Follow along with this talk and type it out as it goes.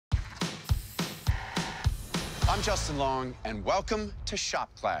I'm Justin Long, and welcome to Shop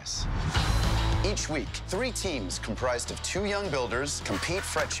Class. Each week, 3 teams comprised of 2 young builders compete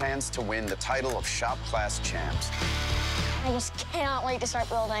for a chance to win the title of Shop Class champs. I just cannot wait to start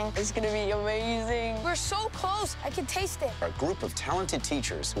building. It's gonna be amazing. We're so close. I can taste it. A group of talented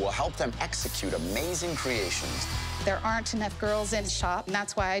teachers who will help them execute amazing creations. There aren't enough girls in shop, and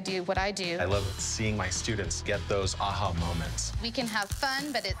that's why I do what I do. I love seeing my students get those aha moments. We can have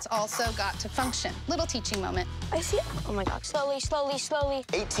fun, but it's also got to function. Little teaching moment. I see it. Oh my God. Slowly, slowly, slowly.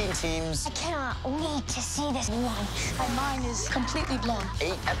 18 teams. I cannot wait to see this launch. My mind is completely blown.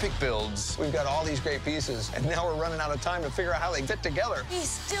 8 epic builds. We've got all these great pieces, and now we're running out of time to figure out how they fit together. We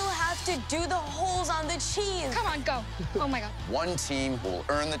still have to do the holes on the cheese. Come on, go. Oh my God. One team will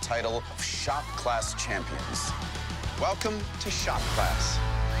earn the title of Shop Class champions. Welcome to Shop Class.